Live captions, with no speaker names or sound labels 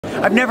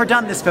I've never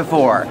done this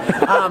before.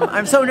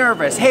 I'm so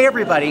nervous. Hey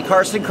everybody,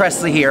 Carson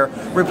Kressley here,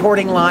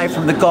 reporting live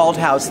from the Galt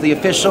House, the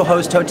official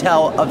host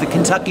hotel of the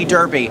Kentucky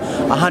Derby,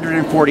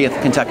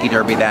 140th Kentucky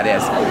Derby that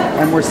is.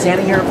 And we're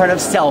standing here in front of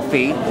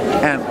Selfie,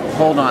 and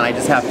hold on, I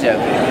just have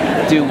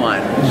to do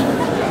one.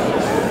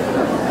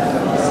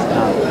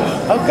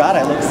 Oh God,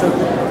 I look so...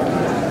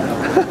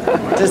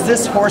 Does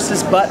this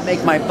horse's butt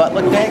make my butt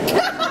look big?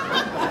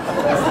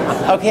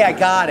 Okay, I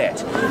got it.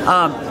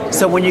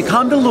 So when you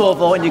come to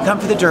Louisville and you come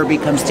for the Derby,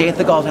 come stay at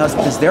the Galt House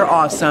because they're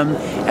awesome,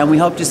 and we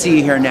hope to see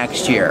you here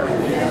next year.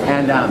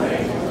 And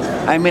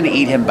I'm gonna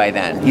eat him by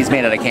then. He's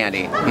made out of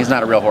candy. He's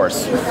not a real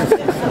horse.